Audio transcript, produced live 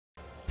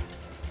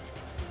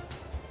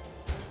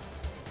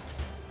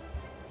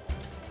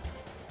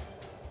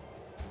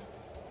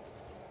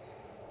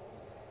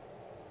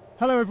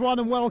Hello everyone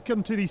and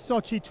welcome to the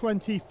Sochi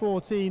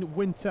 2014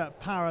 Winter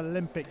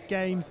Paralympic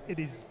Games. It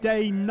is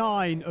day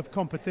 9 of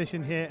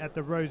competition here at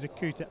the Rosa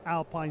Khuta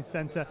Alpine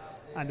Centre,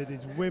 and it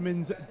is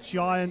Women's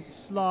Giant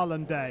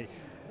Slalom Day.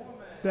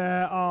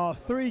 There are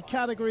 3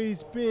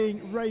 categories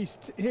being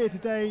raced here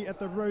today at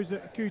the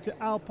Rosa Khuta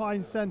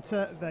Alpine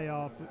Centre. They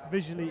are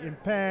visually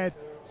impaired,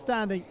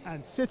 standing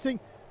and sitting.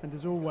 And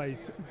as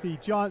always, the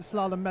giant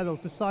slalom medals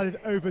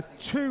decided over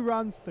 2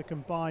 runs. The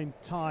combined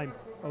time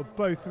of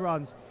both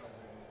runs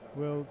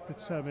will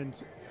determine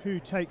who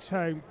takes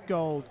home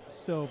gold,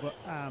 silver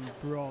and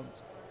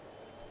bronze.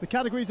 The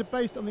categories are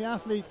based on the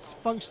athletes'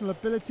 functional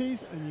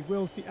abilities, and you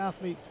will see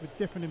athletes with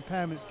different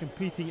impairments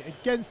competing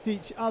against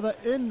each other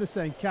in the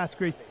same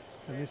category,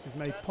 and this is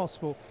made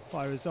possible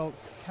by a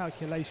results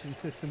calculation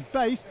system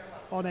based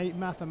on a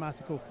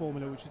mathematical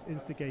formula which was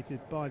instigated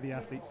by the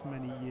athletes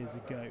many years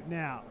ago.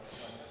 Now,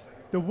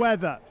 the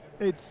weather,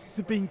 it's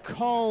been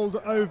cold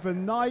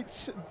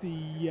overnight.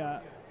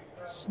 The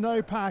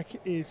snowpack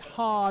is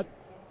hard,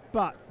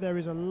 but there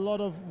is a lot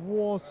of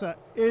water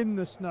in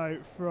the snow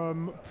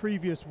from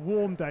previous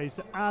warm days.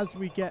 So as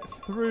we get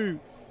through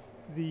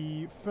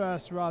the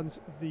first runs,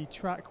 the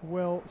track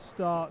will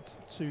start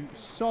to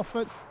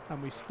soften,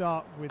 and we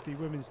start with the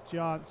women's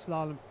giant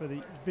slalom for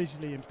the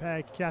visually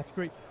impaired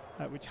category,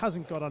 which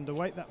hasn't got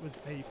underway. That was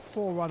a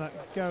forerunner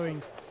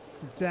going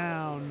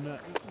down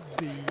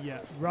the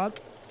run,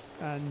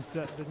 and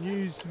the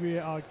news we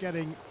are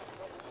getting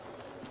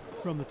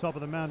from the top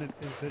of the mountain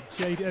is that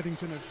Jade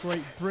Eddington of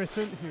Great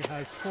Britain, who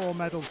has 4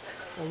 medals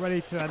already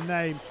to her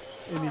name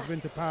in these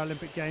Winter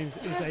Paralympic Games,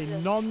 is a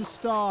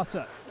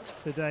non-starter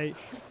today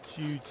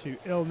due to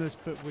illness,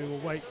 but we will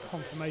wait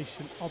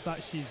confirmation of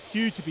that. She's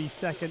due to be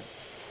second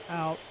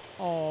out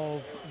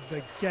of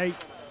the gate,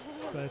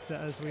 but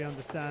as we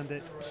understand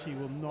it, she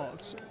will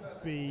not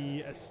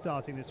be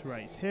starting this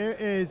race. Here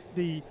is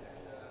the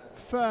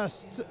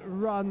first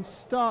run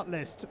start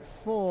list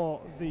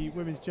for the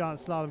women's giant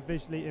slalom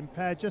visually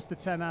impaired. Just the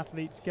 10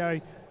 athletes going.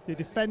 The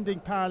defending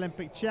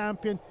Paralympic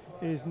champion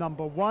is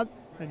number 1,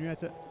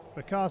 Henrietta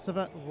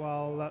Bekasova,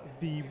 while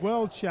the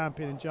world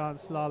champion in giant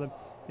slalom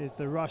is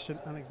the Russian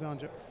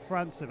Alexandra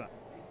Frantseva.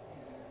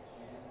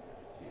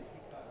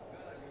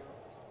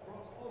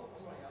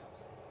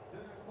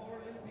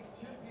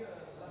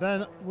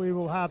 Then we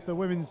will have the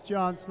women's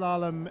giant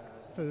slalom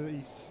for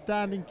the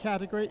standing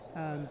category,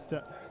 and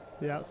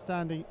the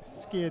outstanding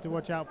skier to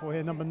watch out for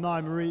here, number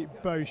 9, Marie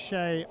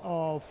Boucher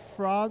of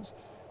France,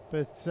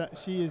 but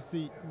she is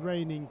the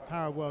reigning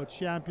para-world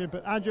champion.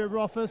 But Andrea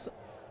Roffers,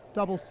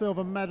 double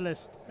silver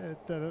medalist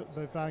at the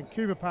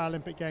Vancouver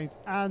Paralympic Games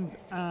and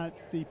at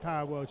the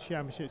para-world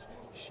championships,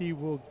 she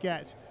will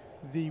get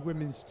the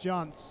women's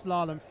giant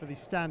slalom for the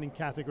standing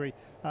category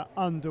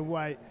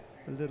underway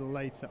a little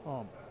later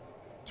on.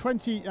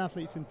 20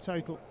 athletes in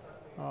total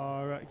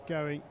are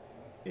going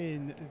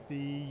in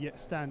the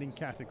standing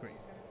category.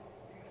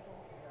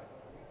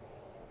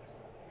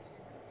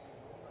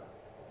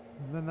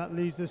 And then that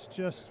leaves us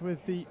just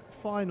with the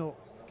final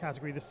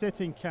category, the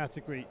sitting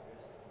category.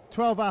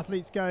 12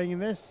 athletes going in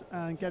this,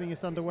 and getting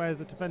us underway is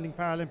the defending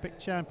Paralympic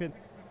champion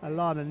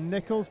Alana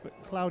Nichols, but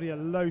Claudia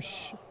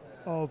Loesch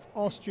of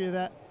Austria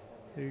there,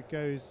 who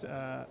goes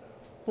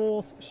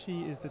 4th.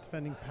 She is the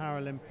defending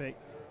Paralympic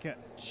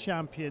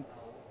champion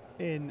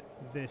in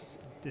this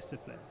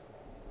discipline.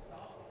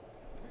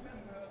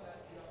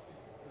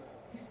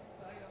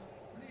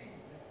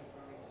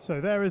 So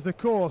there is the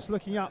course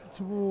looking up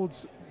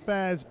towards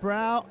Bears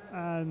Brow,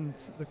 and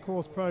the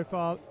course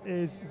profile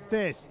is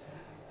this: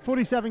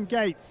 47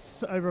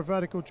 gates over a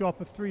vertical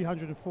drop of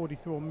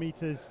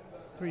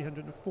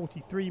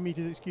 343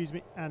 meters, excuse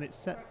me, and it's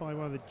set by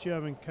one of the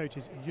German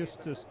coaches,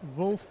 Justus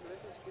Wolf,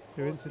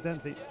 who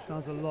incidentally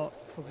does a lot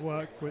of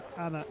work with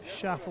Anna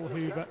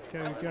Schaffelhuber,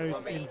 who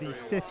goes in the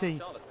sitting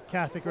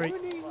category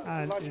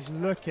and is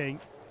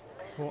looking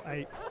for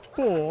a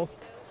 5th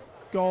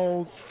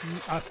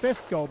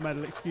gold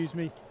medal, excuse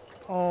me,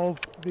 of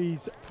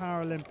these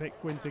Paralympic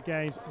Winter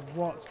Games.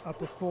 What a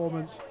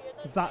performance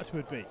that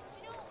would be.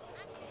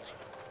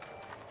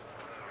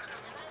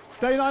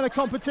 Day 9 of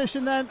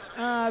competition then.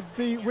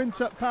 The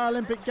Winter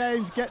Paralympic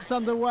Games gets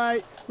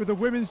underway with the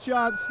women's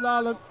giant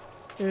slalom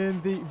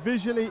in the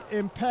visually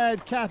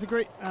impaired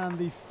category, and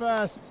the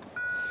first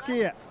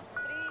skier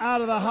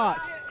out of the hut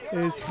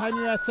is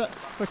Henrietta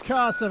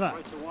Bekasova,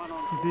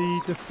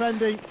 the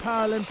defending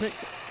Paralympic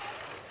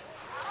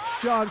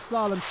giant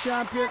slalom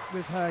champion,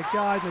 with her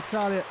guide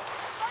Natalia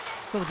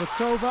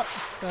Solbatova.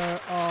 There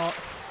are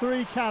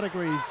 3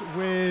 categories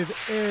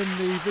within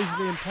the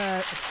visually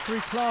impaired,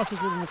 3 classes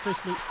within the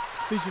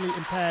visually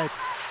impaired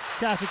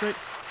category: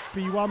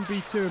 B1,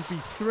 B2 and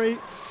B3.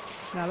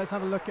 Now let's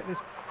have a look at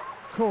this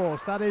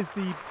course. That is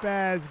the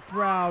Bears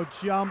Brow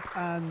jump,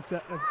 and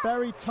a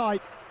very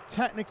tight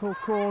technical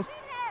course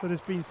that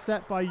has been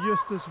set by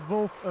Justus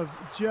Wolf of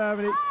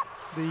Germany.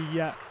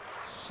 The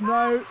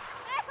snow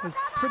has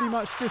pretty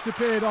much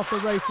disappeared off the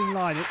racing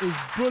line. It is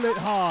bullet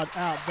hard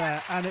out there,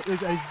 and it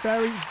is a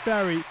very,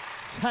 very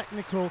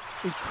technical,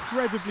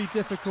 incredibly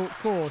difficult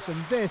course, and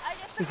this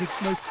is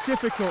the most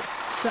difficult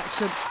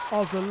section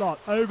of the lot.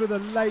 Over the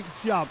lake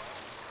jump,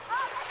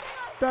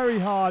 very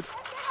hard,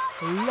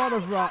 a lot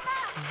of ruts,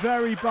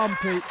 very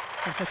bumpy,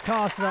 and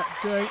Fakasova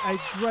doing a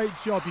great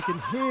job. You can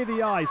hear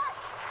the ice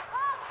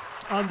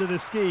under the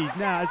skis.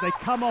 Now, as they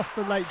come off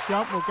the lake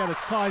jump, we'll get a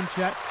time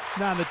check.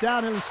 Now, in the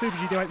downhill and Super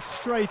G, they went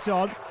straight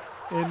on.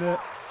 In the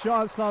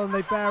giant slalom,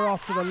 they bear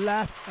off to the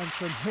left, and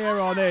from here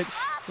on in,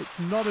 it's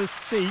not as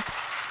steep,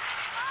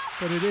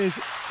 but it is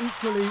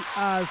equally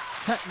as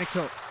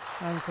technical.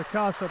 And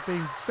Fakasova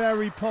being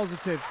very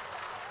positive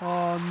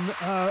on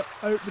her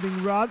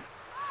opening run.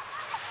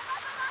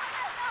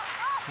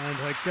 And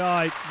her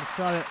guide,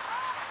 Natalia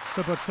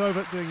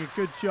Sabatova, doing a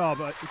good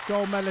job. A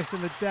gold medalist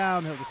in the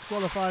downhill,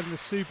 disqualified in the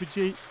Super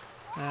G,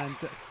 and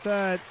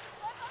third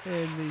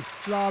in the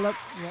slalom.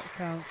 What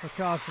can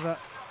Fakasova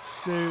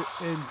do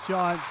in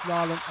giant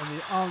slalom? And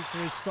the answer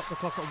is stop the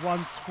clock at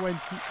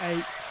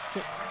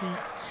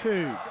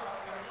 1:28.62.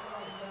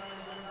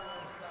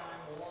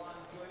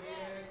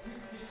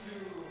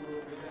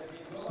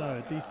 So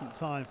a decent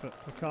time for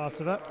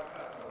Fakasova,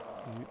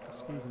 who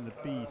skis in the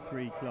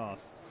B3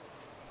 class.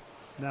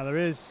 Now there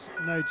is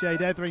no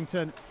Jade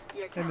Etherington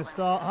in the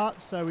start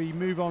hut, so we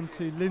move on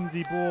to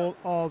Lindsay Ball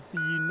of the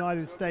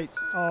United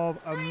States of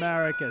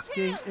America,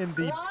 skiing in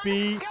the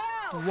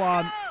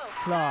B1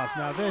 class.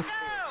 Now this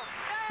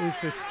is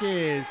for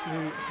skiers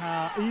who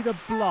are either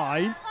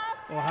blind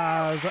or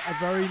have a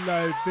very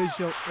low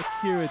visual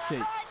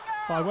acuity.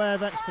 By way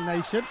of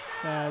explanation,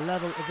 their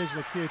level of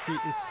visual acuity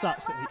is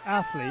such that the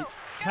athlete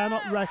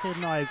cannot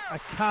recognise a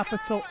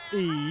capital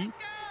E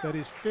that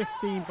is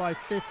 15 by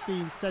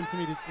 15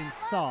 centimetres in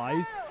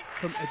size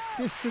from a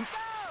distance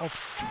of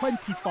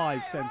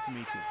 25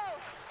 centimetres.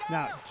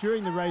 Now,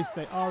 during the race,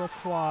 they are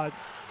required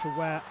to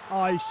wear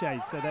eye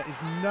shades, so there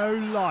is no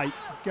light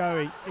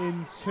going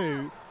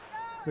into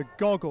the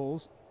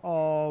goggles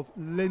of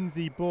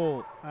Lindsay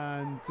Ball,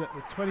 and the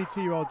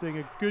 22-year-old doing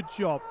a good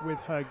job with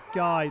her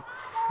guide,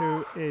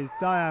 who is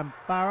Diane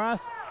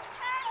Barras.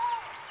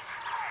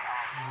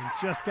 And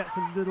just gets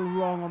a little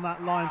wrong on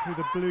that line through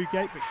the blue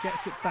gate, but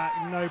gets it back,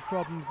 no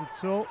problems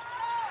at all.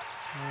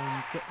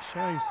 And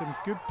showing some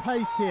good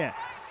pace here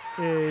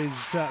is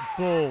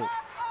Ball.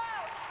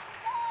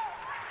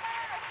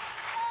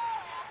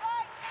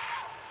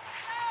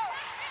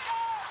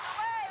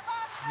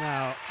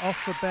 Now, off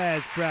the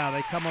Bears Brow,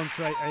 they come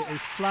onto a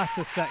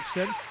flatter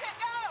section.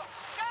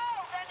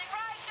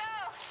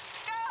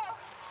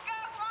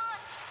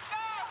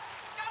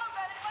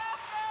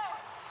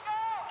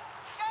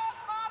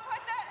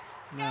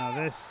 Now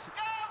this,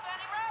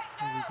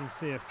 as you can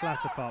see, a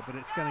flatter part, but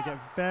it's going to get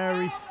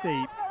very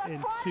steep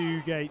in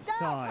 2 gates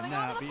time.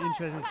 Now it'll be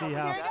interesting to see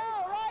how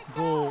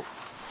Ball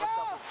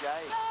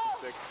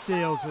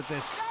deals with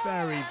this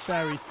very,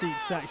 very steep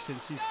section.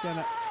 She's going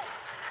to...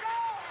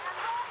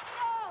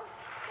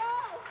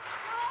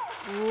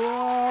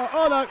 Whoa.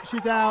 Oh no,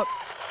 she's out.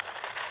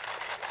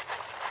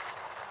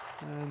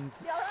 And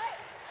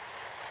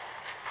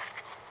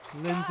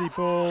Lindsay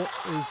Ball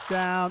is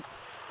down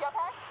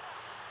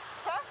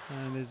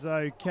and is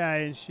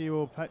okay, and she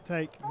will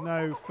take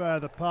no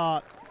further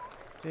part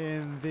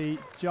in the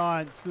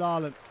giant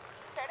slalom.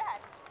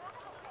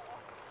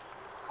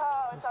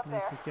 Just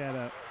need to get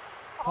a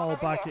pole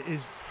back. It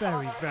is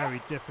very,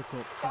 very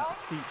difficult, that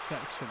steep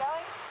section.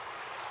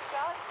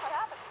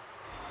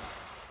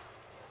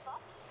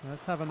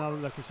 Let's have another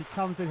look. As she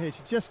comes in here,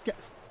 she just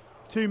gets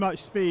too much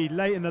speed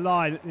late in the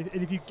line. And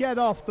if you get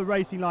off the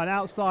racing line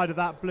outside of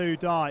that blue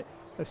dye,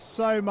 there's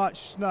so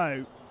much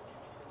snow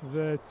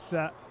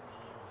that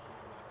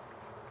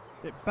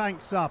it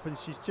banks up, and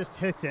she's just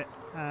hit it,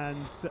 and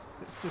it's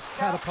just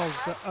catapulted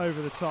her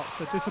over the top.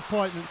 So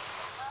disappointment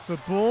for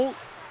Ball.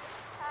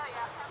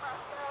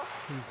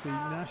 He's the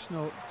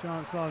national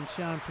giant slalom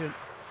champion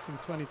in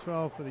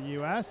 2012 for the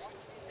US.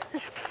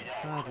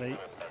 Sadly,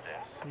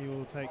 she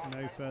will take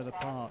no further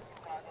part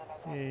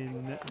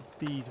in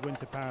these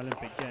Winter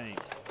Paralympic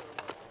Games.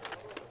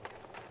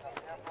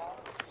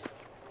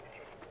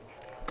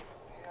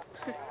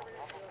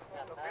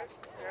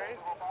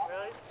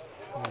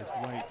 There's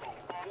weight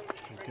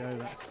to go.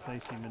 That's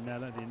Stacey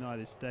Manella, the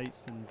United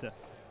States, and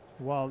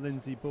while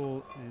Lindsay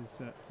Ball is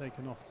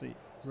taken off the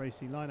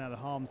racing line out of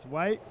harm's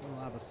way,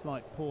 we'll have a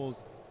slight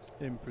pause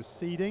in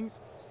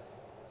proceedings.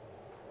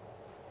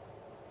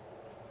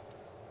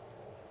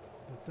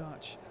 The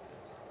Dutch,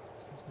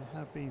 as they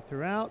have been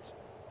throughout,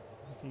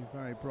 looking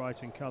very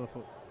bright and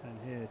colourful, and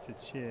here to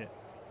cheer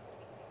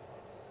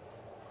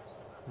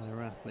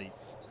their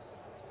athletes.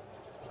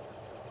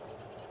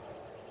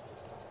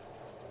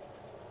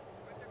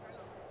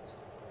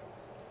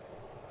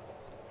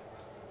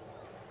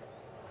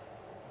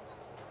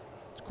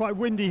 It's quite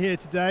windy here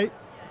today,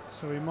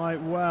 so we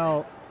might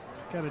well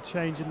get a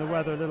change in the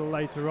weather a little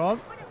later on.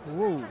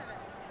 Whoa.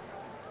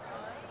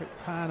 Quick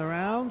pan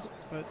around,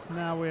 but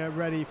now we are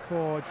ready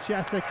for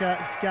Jessica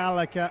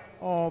Gallagher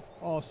of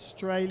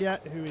Australia,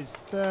 who is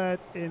third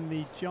in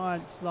the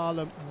giant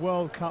slalom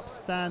World Cup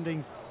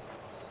standings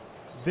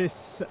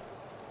this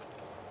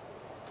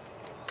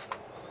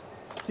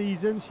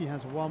season. She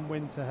has one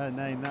win to her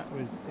name. That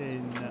was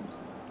in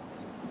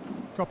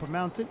Copper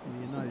Mountain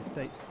in the United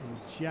States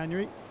in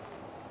January.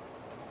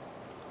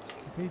 She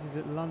competed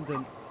at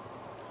London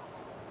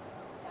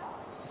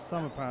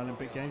Summer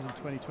Paralympic Games in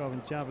 2012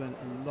 in javelin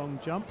and long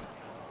jump.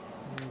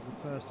 She was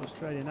the first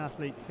Australian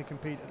athlete to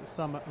compete at the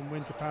Summer and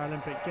Winter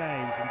Paralympic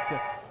Games. And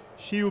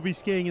she will be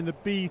skiing in the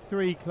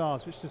B3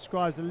 class, which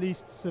describes the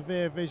least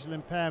severe visual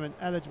impairment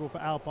eligible for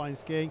alpine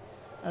skiing.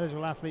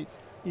 Eligible athletes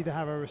either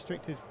have a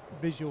restricted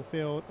visual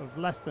field of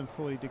less than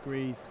 40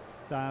 degrees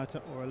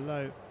diameter or a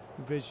low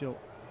visual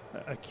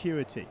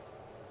acuity.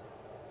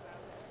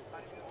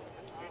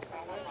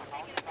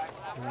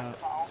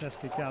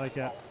 Jessica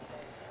Gallagher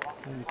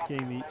only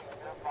skiing the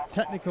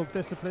technical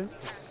disciplines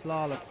of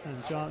slalom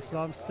and giant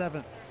slalom,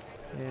 7th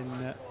in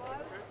I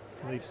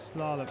believe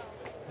slalom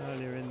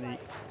earlier in the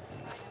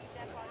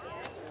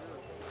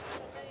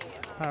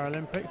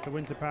Paralympics, the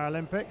Winter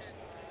Paralympics.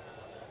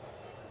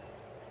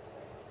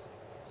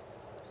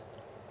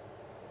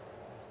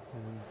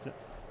 And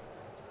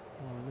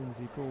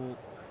Lindsay Ball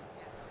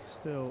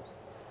still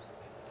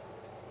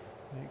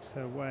makes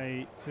her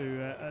way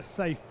to a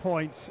safe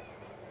point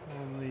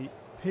on the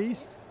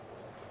piste.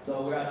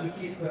 So we are to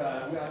keep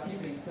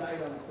keeping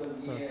silence because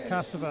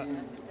Kasova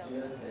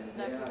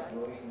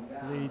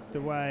leads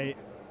the way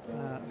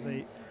at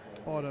the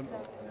bottom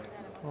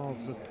of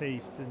the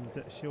piste,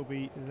 and she'll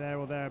be there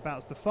or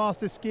thereabouts. The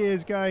fastest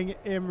skiers going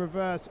in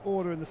reverse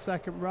order in the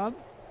second run.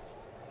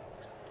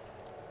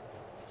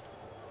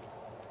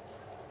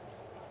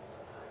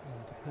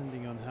 And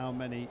depending on how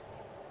many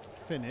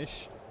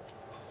finish,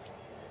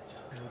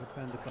 it will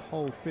depend if the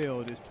whole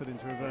field is put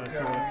into reverse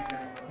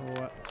order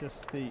or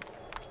just the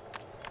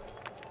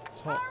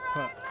top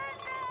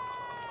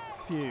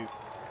few. You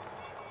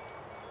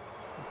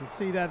can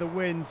see there the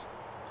wind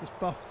just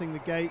buffeting the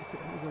gates. It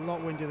is a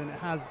lot windier than it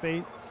has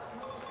been.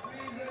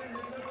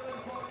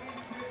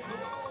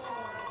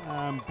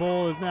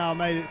 Ball has now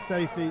made it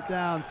safely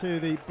down to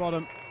the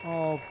bottom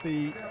of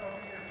the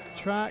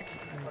track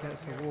and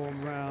gets a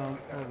warm round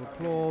of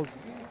applause,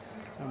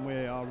 and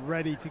we are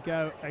ready to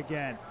go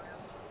again.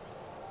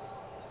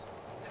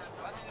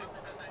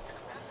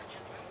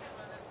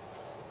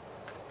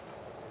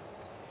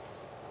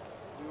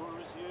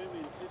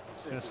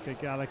 Jessica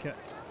Gallagher,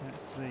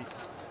 that's the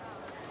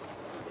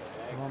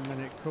 1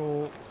 minute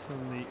call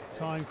from the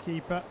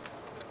timekeeper.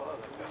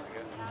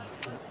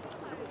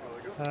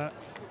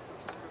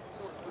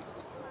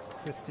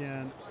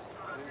 Christian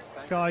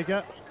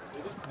Geiger,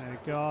 their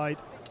guide,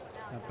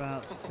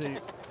 about to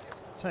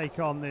take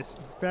on this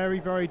very,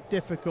 very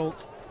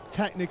difficult,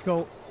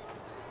 technical,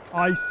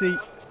 icy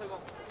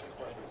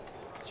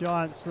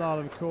giant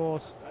slalom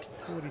course.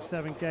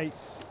 47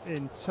 gates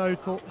in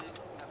total.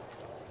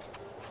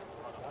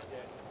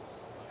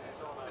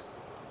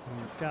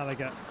 And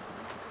Gallagher,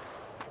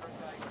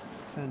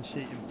 can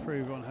she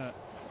improve on her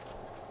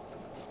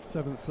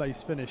 7th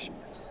place finish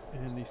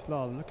in the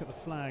slalom? Look at the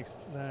flags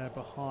there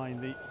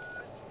behind the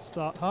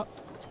start hut,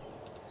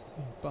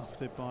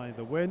 buffeted by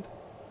the wind.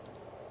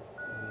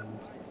 And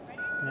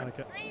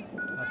Gallagher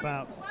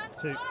about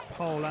to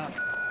pole out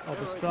of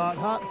the start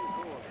hut,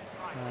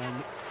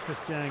 and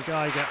Christian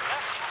Geiger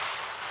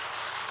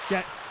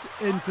gets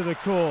into the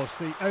course.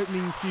 The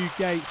opening few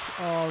gates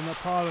on a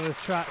part of the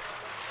track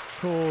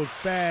called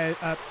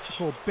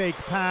Big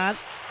Pan,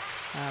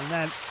 and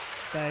then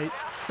they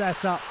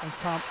set up and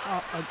come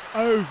up and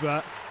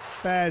over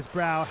Bear's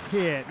Brow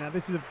here. Now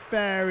this is a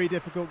very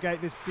difficult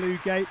gate, this blue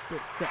gate,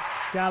 but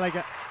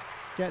Gallagher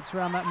gets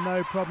around that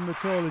no problem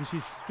at all, and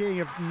she's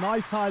skiing a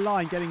nice high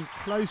line, getting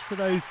close to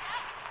those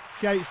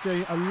gates,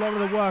 doing a lot of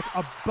the work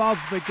above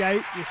the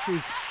gate, which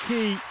is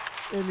key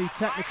in the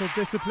technical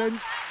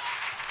disciplines.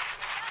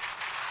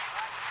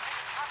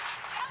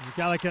 And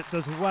Gallagher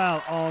does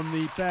well on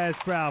the Bear's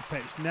Brow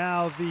pitch.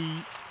 Now the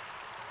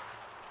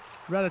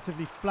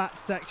relatively flat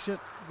section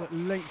that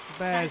links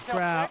Bear's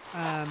Brow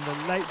and the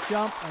lake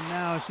jump, and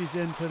now she's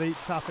into the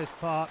toughest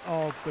part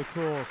of the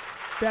course.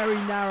 Very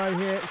narrow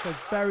here, so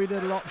very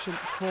little option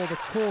for the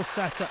course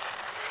setter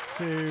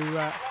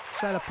to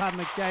set a pattern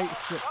of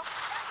gates that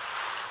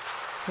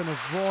can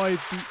avoid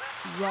the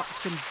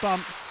ruts and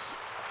bumps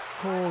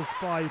caused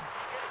by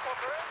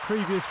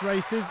previous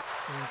races.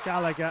 And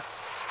Gallagher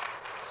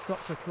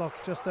stops the clock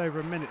just over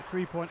a minute,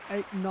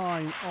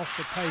 3.89 off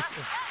the pace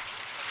of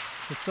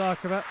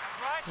Kosakova.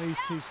 These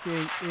two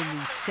skiing in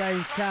the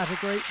same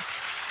category.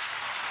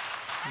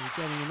 You're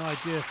getting an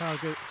idea of how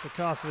good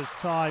Kosakova's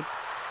time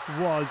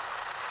was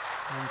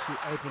when she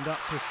opened up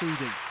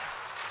proceedings.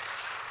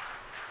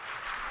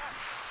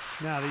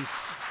 Now these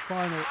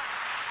final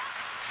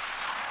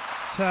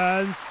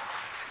turns,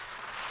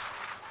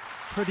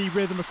 pretty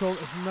rhythmical.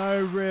 There's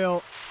no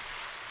real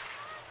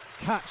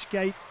catch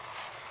gate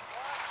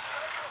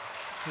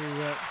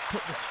to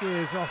put the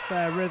skiers off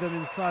their rhythm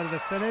inside of the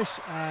finish,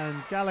 and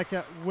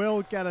Gallagher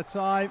will get a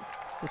time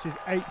which is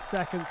 8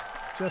 seconds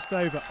just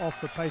over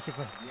off the pace of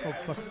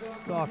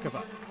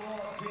Kosakova.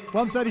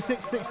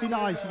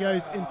 1:36.69, she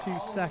goes into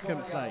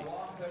second place.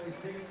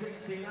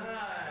 1:36.69.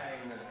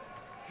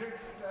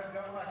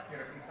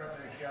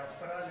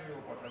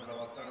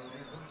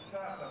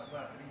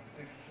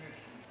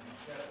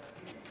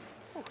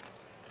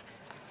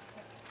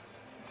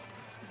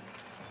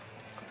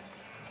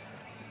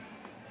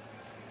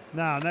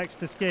 Now, next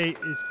to ski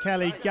is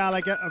Kelly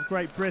Gallagher of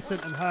Great Britain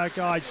and her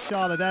guide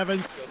Charlotte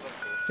Evans.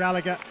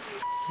 Gallagher,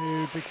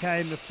 who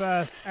became the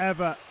first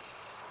ever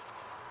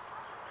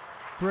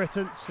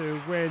Briton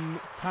to win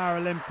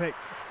Paralympic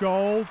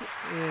gold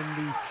in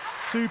the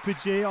Super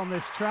G on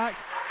this track,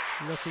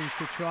 looking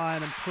to try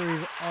and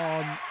improve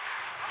on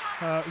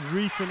her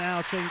recent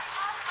outings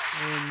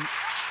in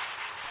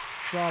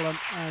slalom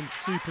and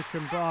super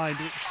combined,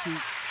 which she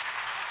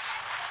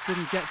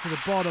didn't get to the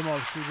bottom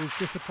of. She was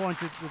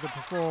disappointed with the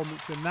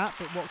performance in that,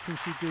 but what can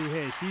she do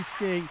here? She's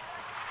skiing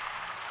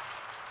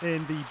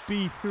in the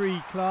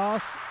B3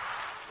 class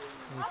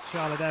as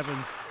Charlotte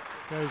Evans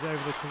goes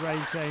over the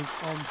terrain change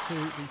onto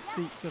the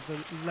steeps of the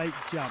lake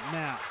jump.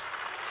 Now,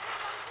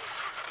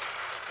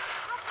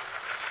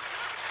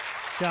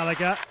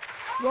 Gallagher,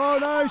 oh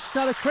no, she's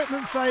had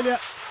equipment failure.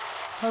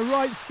 Her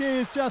right ski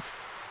has just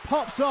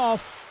popped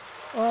off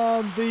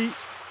on the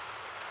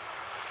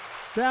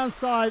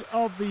downside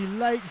of the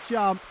lake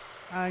jump,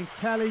 and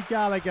Kelly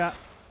Gallagher,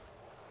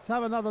 let's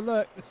have another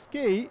look. The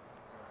ski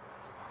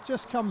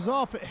just comes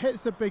off, it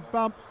hits a big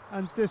bump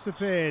and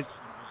disappears.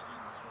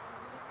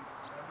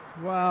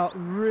 Well,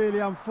 really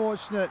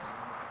unfortunate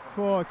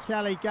for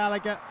Kelly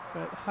Gallagher,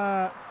 but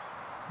her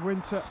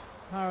Winter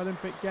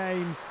Paralympic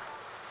Games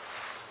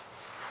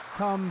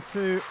come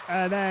to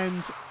an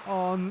end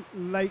on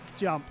lake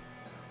jump.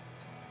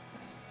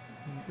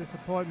 And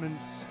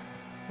disappointments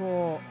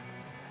for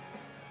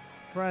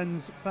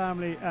friends,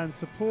 family and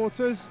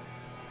supporters,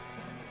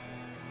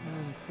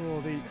 and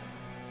for the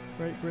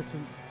Great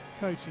Britain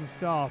coaching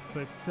staff,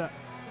 but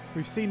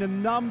we've seen a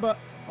number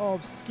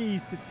of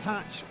skis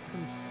detach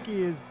from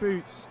skiers'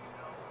 boots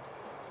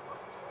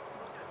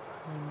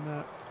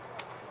and,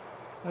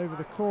 over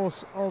the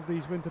course of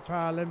these Winter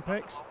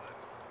Paralympics.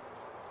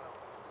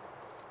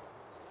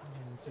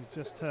 And you've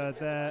just heard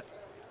there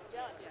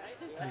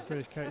the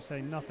British coach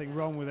saying nothing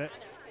wrong with it,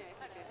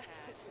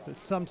 but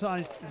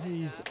sometimes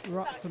these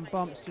ruts and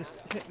bumps just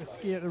hit the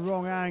ski at the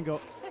wrong angle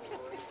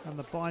and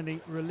the binding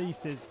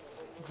releases,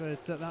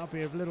 but that'll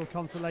be of little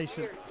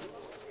consolation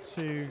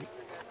to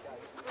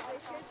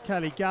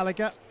Kelly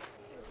Gallagher.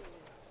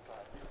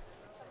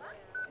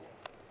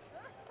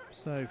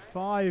 So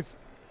 5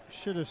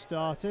 should have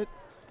started,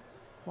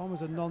 1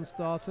 was a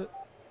non-starter,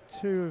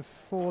 2 have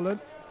fallen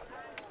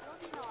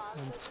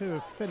and 2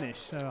 have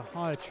finished, so a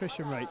high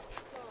attrition rate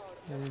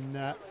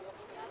in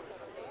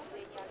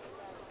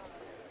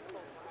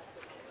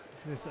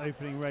this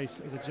opening race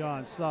of the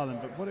giant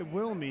slalom. But what it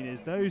will mean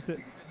is those that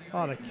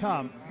are to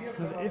come,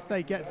 if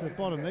they get to the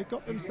bottom, they've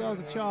got themselves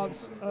a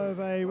chance of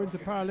a Winter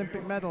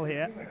Paralympic medal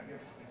here.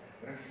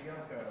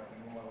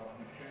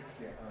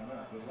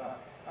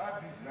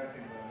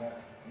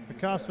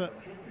 Bekasva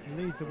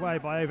leads the way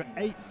by over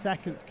 8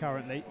 seconds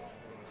currently.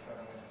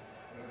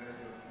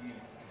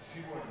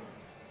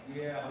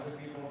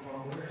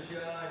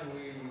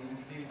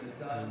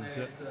 And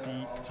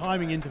the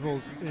timing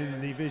intervals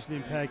in the visually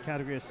impaired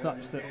category are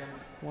such that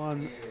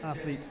one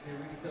athlete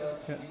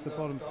gets to the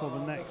bottom before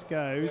the next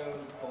goes.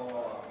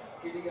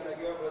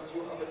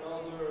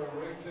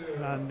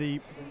 And the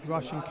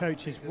Russian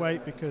coaches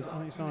wait because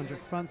Alexandra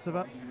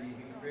Frantseva,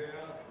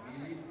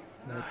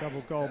 the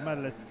double gold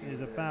medalist,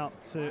 is about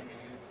to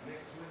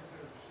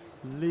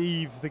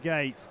leave the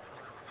gate.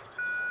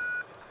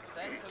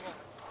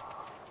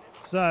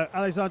 So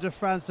Alexandra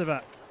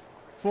Frantseva,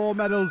 4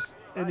 medals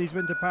in these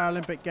Winter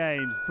Paralympic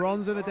Games.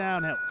 Bronze in the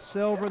downhill,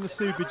 silver in the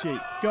Super G,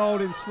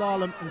 gold in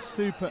slalom and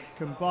super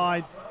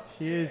combined.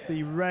 She is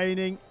the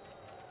reigning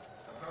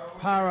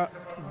para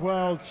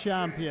world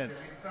champion.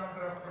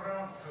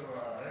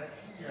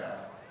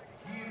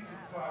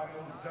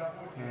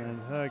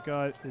 And her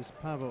guide is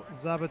Pavel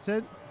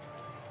Zabatin.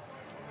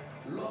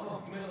 A lot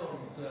of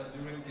medals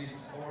during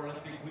this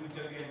Paralympic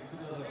Winter Games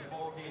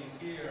 2014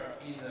 here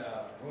in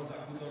Rosa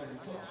Kutor in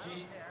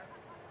Sochi.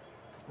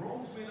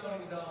 Bronze medal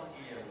in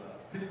downhill,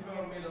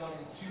 silver medal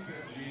in Super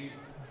G,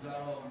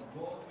 slalom,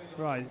 gold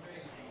medal. Right.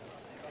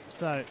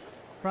 So,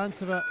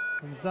 Frantseva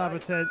and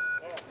Zabatin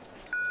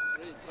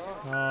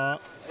are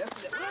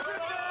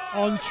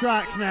on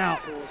track now.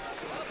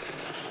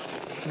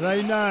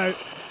 They know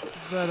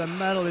that a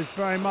medal is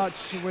very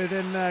much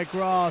within their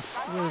grasp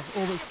with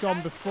all that's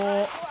gone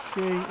before,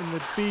 skiing in the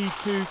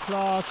B2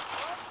 class,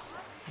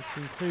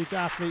 which includes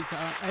athletes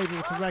that are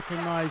able to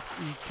recognise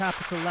the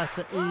capital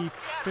letter E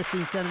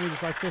 15 centimetres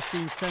by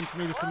 15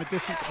 centimetres from a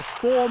distance of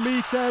 4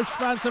 metres.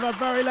 Frantseva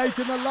very late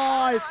in the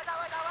line,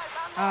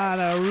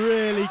 and a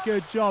really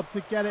good job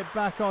to get it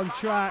back on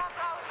track.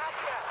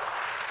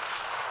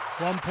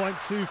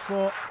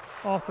 1.24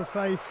 off the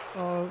face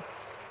of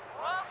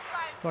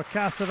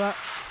Bekasva,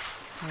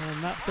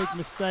 and that big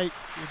mistake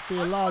would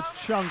be a large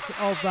chunk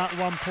of that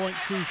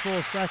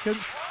 1.24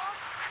 seconds.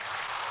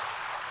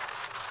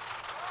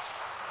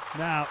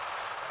 Now,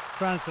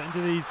 Frantseva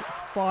into these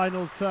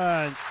final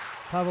turns.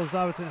 Pavel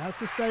Zavitin has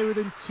to stay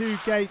within 2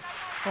 gates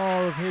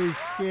of his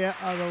skier,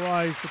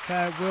 otherwise the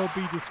pair will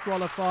be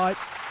disqualified.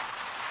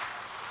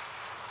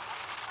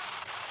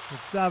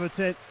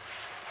 Zavitin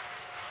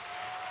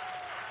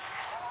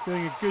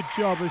doing a good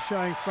job of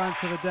showing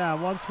Francois down.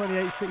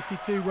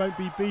 1:28.62 won't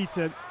be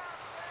beaten.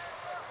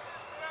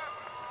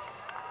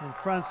 And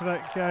Francois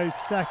goes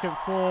second,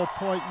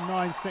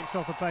 4.96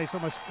 off the pace,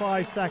 almost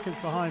 5 seconds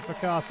behind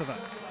Farkasova.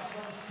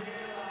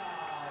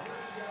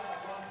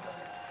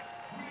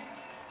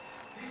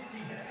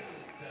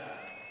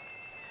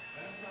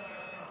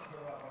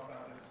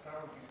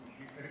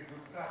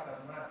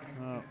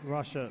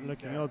 Russia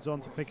looking odds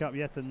on to pick up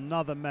yet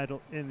another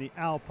medal in the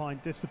Alpine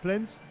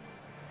disciplines.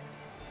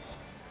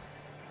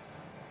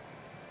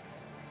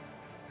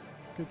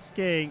 Good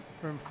skiing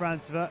from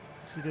Francois.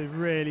 She did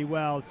really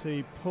well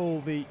to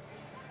pull the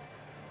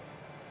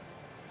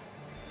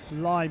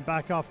line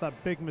back after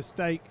that big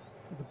mistake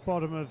at the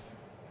bottom of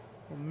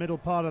the middle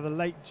part of the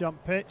late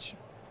jump pitch.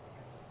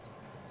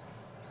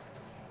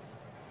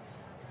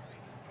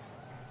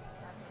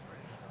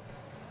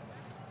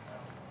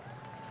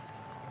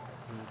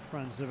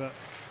 Francois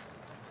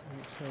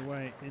makes her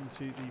way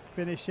into the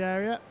finish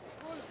area.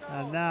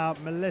 And now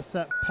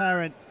Melissa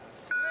Perrin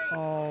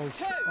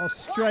of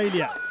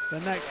Australia,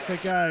 the next to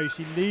go.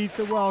 She leads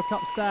the World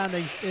Cup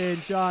standings in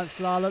giant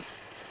slalom.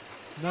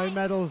 No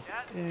medals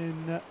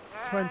in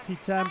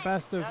 2010,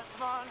 best of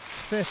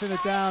 5th in the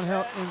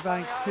downhill in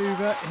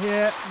Vancouver.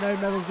 Here, no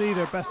medals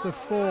either, best of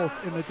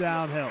 4th in the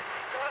downhill.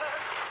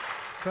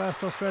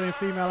 First Australian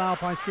female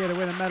alpine skier to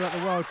win a medal at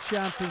the World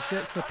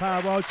Championships, the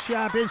Para World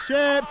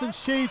Championships, and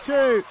she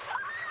too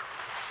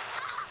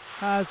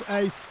has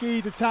a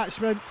ski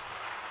detachment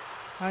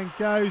and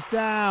goes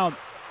down.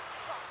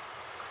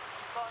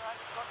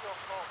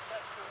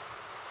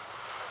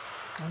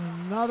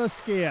 And another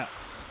skier,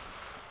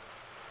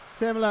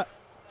 similar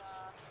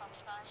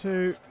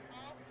to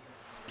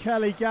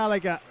Kelly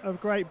Gallagher of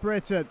Great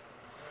Britain.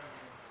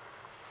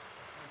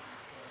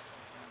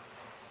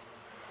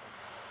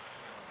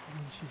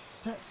 And she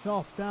sets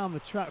off down the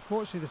track.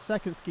 Fortunately, the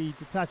second ski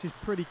detaches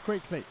pretty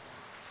quickly.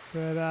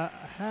 But a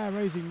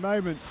hair-raising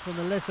moment for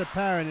Melissa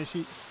Perrin as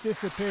she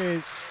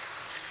disappears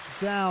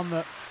down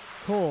the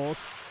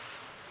course.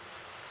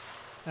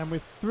 And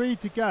with 3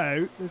 to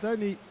go, there's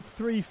only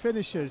 3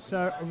 finishers.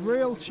 So a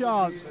real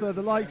chance for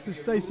the likes of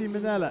Stacey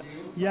Minella,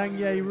 Yang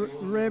Ye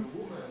Rim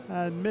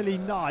and Millie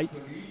Knight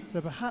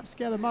to perhaps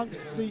get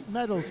amongst the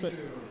medals. But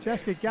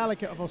Jessica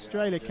Gallagher of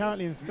Australia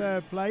currently in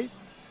 3rd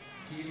place.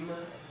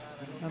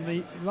 And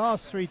the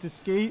last 3 to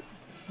ski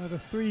are the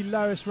 3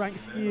 lowest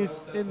ranked skiers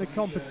in the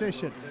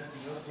competition.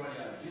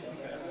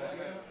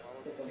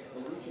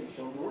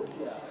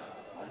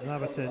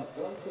 Zavitin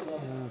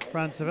and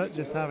Francois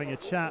just having a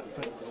chat,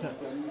 but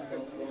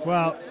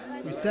well,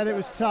 we said it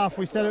was tough,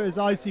 we said it was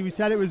icy, we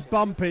said it was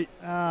bumpy,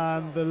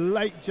 and the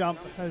late jump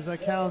has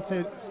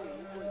accounted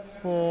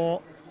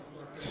for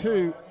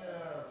 2.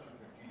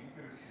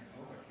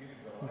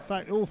 In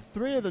fact, all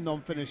 3 of the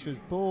non-finishers,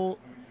 Ball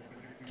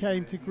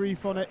came to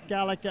grief on it.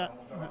 Gallagher,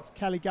 that's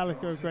Kelly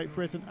Gallagher of Great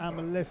Britain, and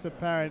Melissa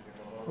Perrin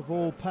have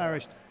all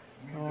perished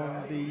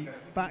on the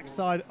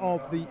backside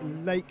of the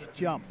lake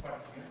jump.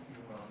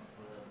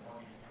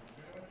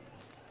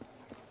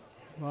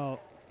 Well,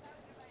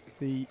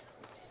 the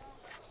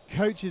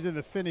coaches in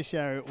the finish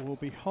area will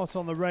be hot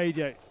on the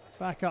radio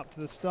back up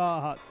to the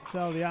start hut to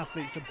tell the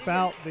athletes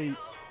about the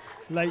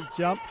late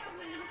jump.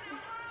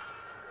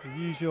 The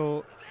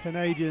usual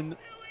Canadian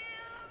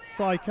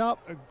psych up,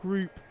 a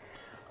group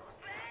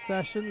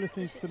session,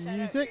 listening to some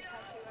music.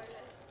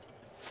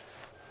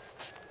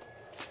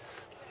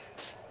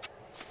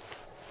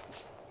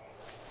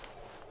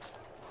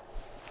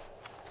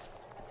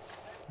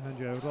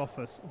 Andrea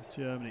Roffers of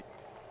Germany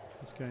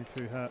is going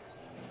through her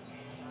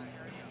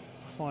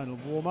final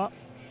warm-up.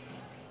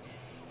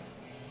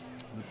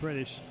 The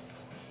British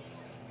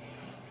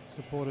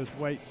supporters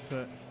wait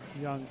for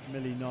young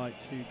Millie Knight,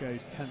 who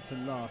goes 10th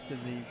and last in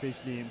the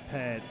visually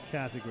impaired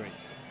category.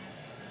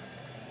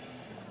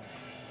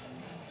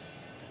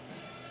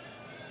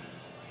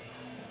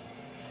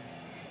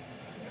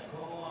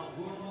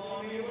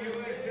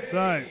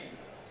 So,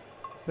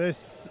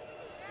 this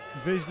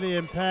visually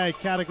impaired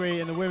category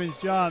in the women's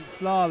giant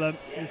slalom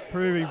is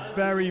proving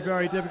very,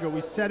 very difficult.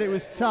 We said it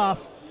was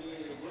tough,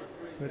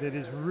 but it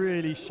is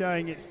really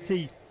showing its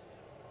teeth.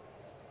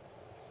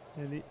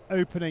 In the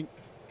opening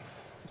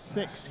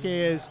 6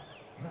 skiers,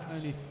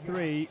 only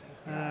 3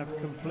 have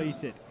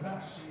completed.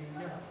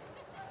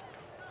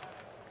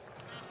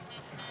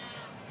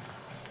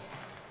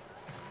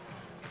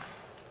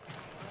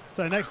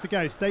 So next to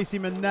go, Stacey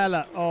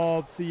Minella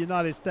of the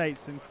United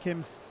States and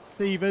Kim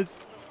Sievers,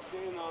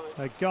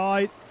 a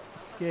guide,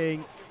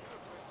 skiing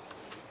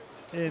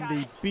in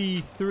the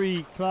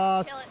B3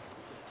 class.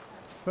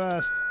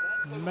 First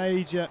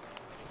major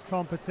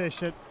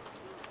competition.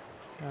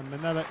 And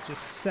Minella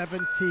just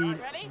 17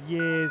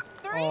 years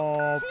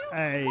of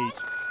age. And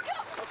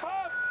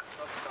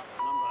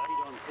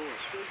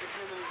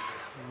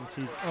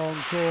she's on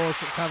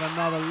course. Let's have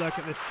another look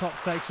at this top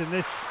section.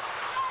 This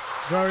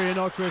Very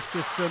innocuous,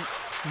 just some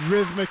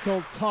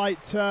rhythmical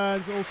tight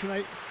turns,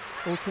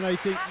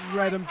 alternating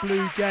red and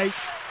blue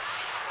gates.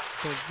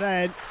 But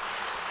then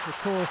the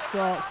course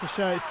starts to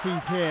show its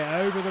teeth here,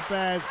 over the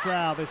bear's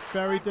brow. This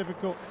very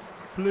difficult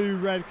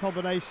blue-red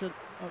combination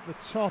at the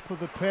top of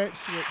the pitch,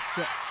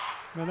 which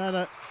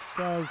Minella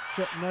does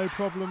no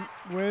problem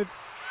with.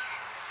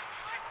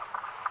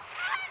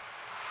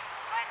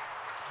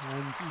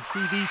 And you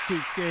see these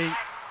two skiing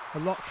a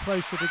lot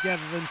closer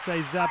together than,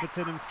 say,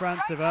 Zaberton and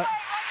Franceva.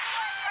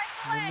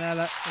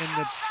 Minella in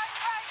the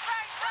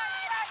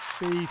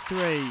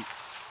B3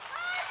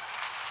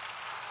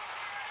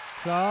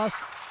 class.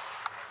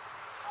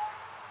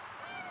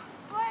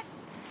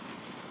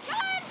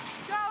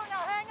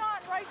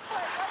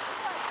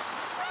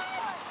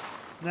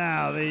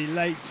 Now the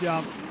late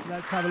jump,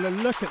 let's have a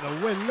look at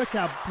the wind, look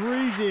how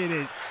breezy it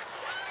is.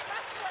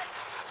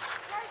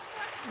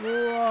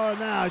 Whoa,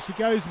 now she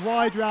goes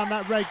wide round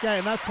that red gate,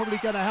 and that's probably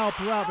going to help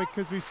her out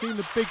because we've seen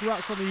the big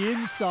ruts on the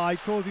inside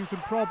causing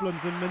some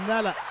problems, and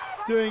Minella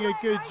doing a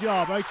good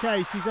job.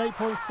 Okay, she's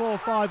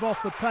 8.45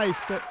 off the pace,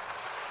 but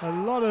a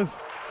lot of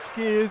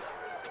skiers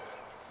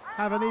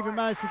haven't even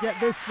managed to get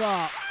this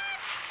far.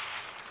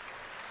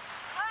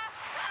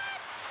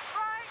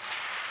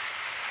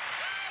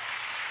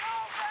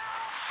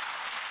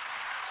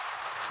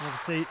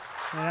 Obviously,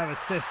 they have a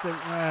system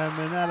where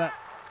Minella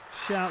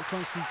shouts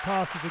once she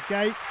passes the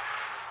gate.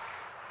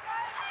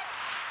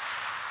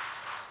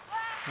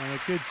 And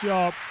a good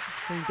job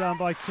being done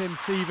by Kim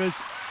Sievers.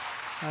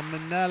 And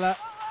Minella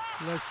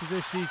looks as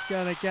if she's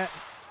going to get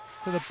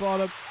to the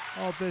bottom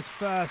of this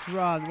first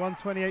run.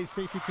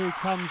 1:28.62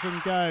 comes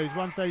and goes.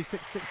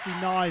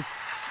 1:36.69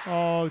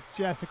 of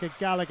Jessica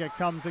Gallagher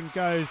comes and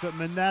goes. But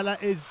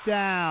Minella is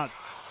down.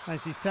 And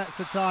she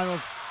sets a time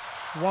of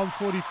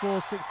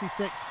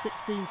 1:44.66,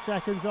 16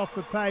 seconds off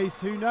the pace.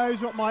 Who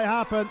knows what might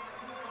happen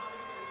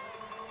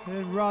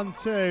in run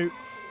two.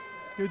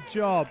 Good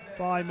job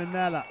by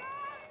Minella.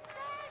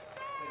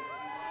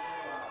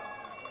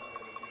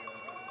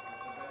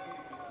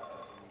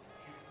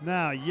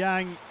 Now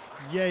Yang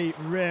Ye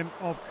Rim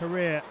of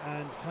Korea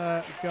and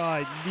her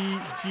guide Lee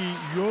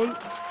Ji-yul,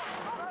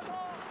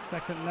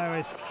 second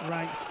lowest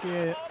ranked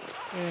skier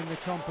in the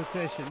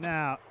competition.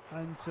 Now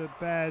onto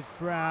Bear's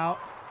Brow.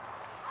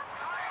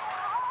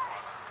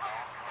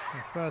 The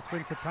first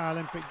Winter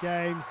Paralympic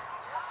Games.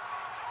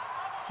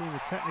 Skiing the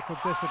technical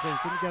disciplines.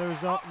 Didn't get a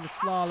result in the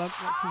slalom.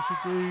 What can she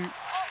do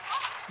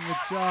in the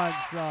giant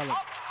slalom?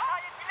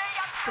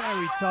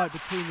 Very tight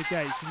between the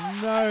gates.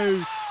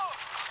 No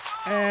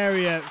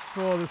area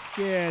for the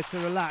skier to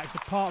relax,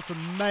 apart from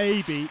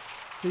maybe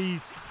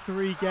these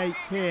three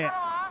gates here.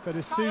 But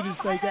as soon as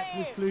they get to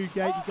this blue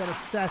gate, you've got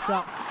to set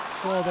up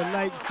for the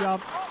late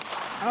jump.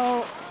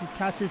 Oh, she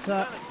catches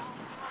her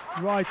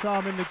right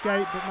arm in the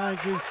gate, but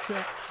manages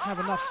to have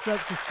enough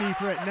strength to ski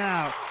through it.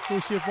 Now,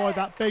 will she avoid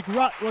that big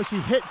rut? Well, she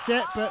hits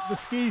it, but the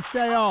skis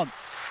stay on.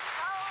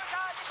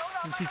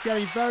 And she's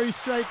getting very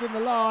straight in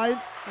the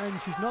line,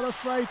 and she's not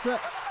afraid to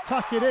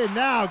tuck it in.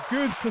 Now,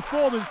 good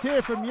performance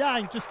here from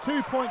Yang, just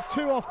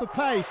 2.2 off the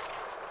pace.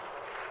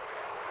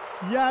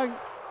 Yang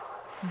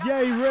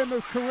Ye Rim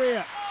of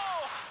Korea.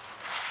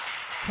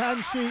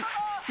 Can she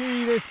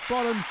ski this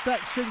bottom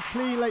section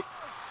cleanly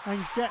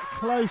and get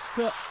close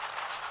to,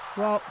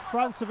 well,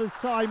 Franceva's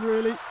time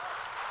really?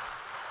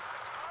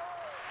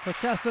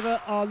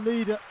 Perkasova, our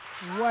leader,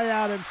 way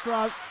out in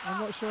front. I'm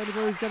not sure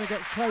anybody's going to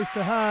get close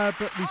to her,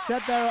 but we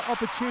said there are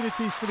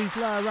opportunities for these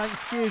lower ranked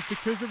skiers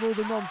because of all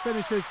the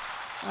non-finishers,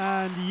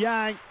 and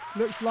Yang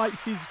looks like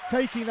she's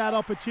taking that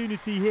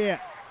opportunity here.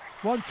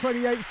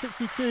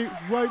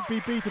 1:28.62 won't be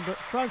beaten, but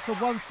France for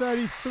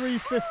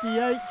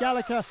 1:33.58.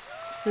 Gallagher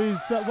is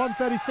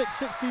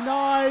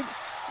 1:36.69,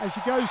 and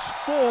she goes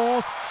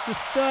fourth, just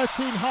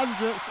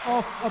 1300ths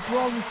off a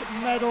bronze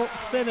medal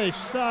finish.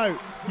 So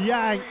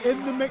Yang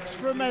in the mix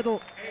for a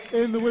medal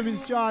in the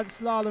women's giant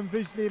slalom,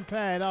 visually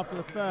impaired after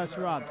the first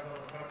run.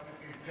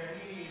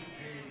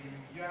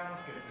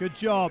 Good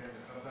job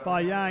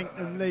by Yang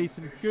and Lee,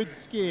 some good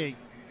skiing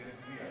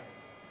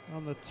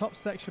on the top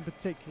section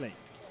particularly.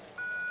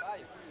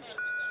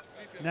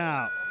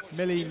 Now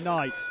Millie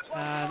Knight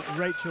and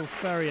Rachel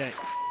Ferrier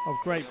of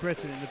Great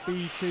Britain in the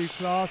B2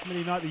 class.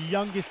 Millie Knight, the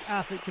youngest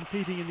athlete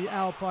competing in the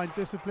Alpine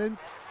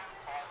disciplines,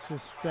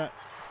 just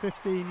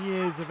 15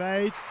 years of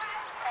age.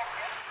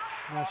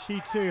 Now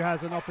she too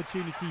has an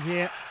opportunity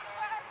here.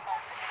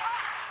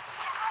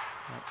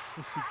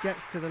 If she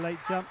gets to the late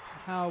jump,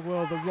 how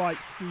will the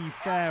right ski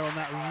fare on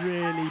that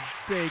really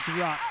big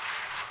rut?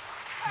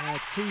 Her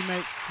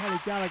teammate Kelly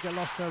Gallagher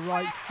lost her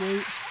right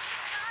ski.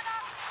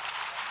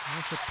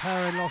 Melissa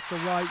Perrin lost the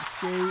right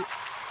ski.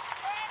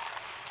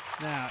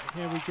 Now,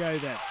 here we go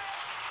then,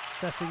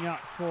 setting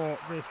up for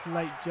this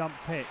late jump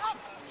pitch.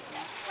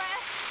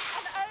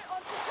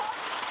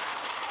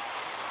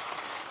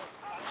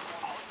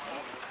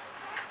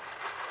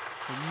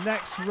 The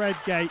next red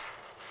gate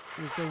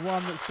is the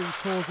one that's been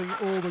causing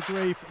all the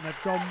grief, and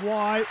they've gone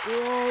wide.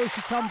 Oh,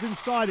 she comes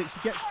inside it. She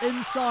gets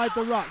inside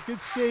the rut. Good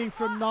skiing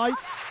from Knight.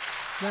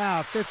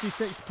 Now,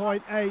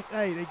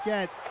 56.88.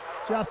 Again,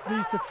 just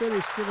needs to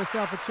finish, give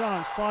herself a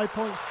chance.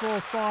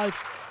 5.45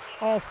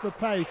 off the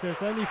pace.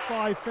 There's only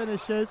 5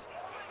 finishes.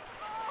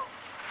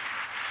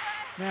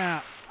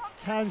 Now,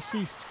 can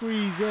she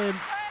squeeze in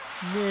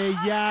near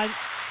Yang?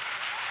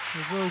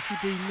 Or will she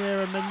be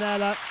nearer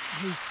Minella,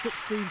 who's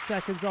 16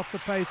 seconds off the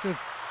pace of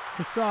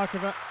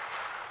Kosakova?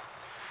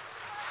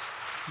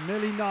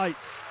 Millie Knight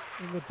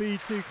in the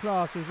B2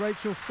 class with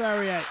Rachel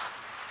Ferrier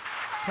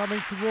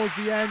coming towards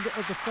the end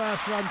of the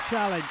first run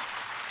challenge.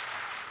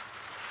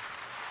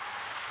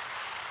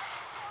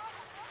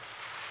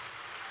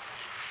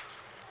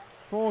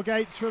 Four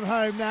gates from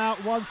home now.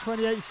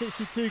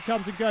 1:28.62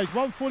 comes and goes.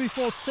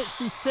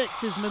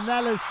 1:44.66 is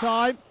Minella's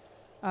time,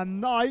 and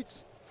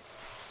Knight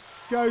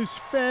goes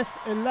 5th,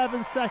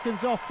 11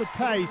 seconds off the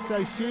pace,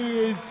 so she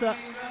is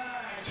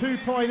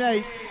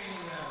 2.8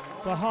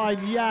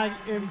 behind Yang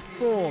in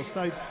 4th.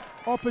 So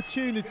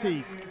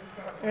opportunities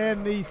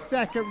in the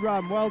second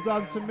run. Well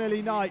done to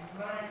Millie Knight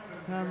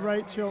and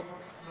Rachel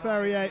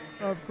Ferrier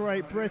of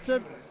Great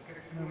Britain,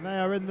 and they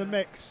are in the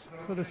mix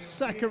for the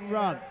second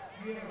run.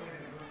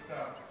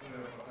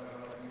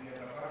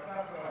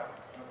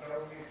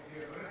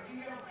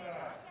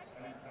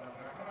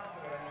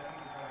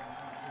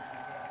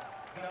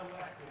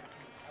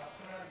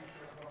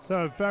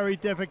 So a very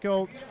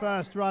difficult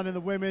first run in the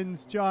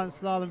women's giant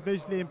slalom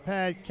visually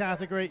impaired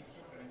category.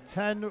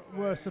 10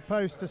 were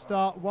supposed to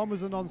start, 1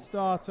 was a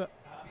non-starter,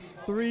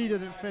 3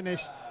 didn't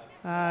finish,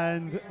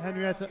 and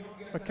Henrietta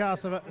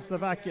Vakasova of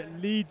Slovakia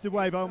leads the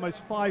way by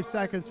almost 5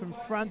 seconds from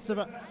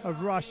Frantsova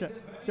of Russia.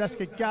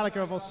 Jessica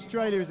Gallagher of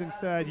Australia is in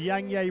 3rd,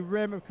 Yang Ye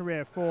Rim of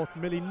Korea 4th,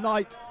 Millie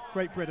Knight,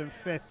 Great Britain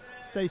 5th,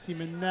 Stacey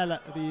Minella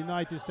of the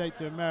United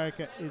States of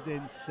America is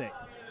in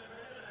 6th.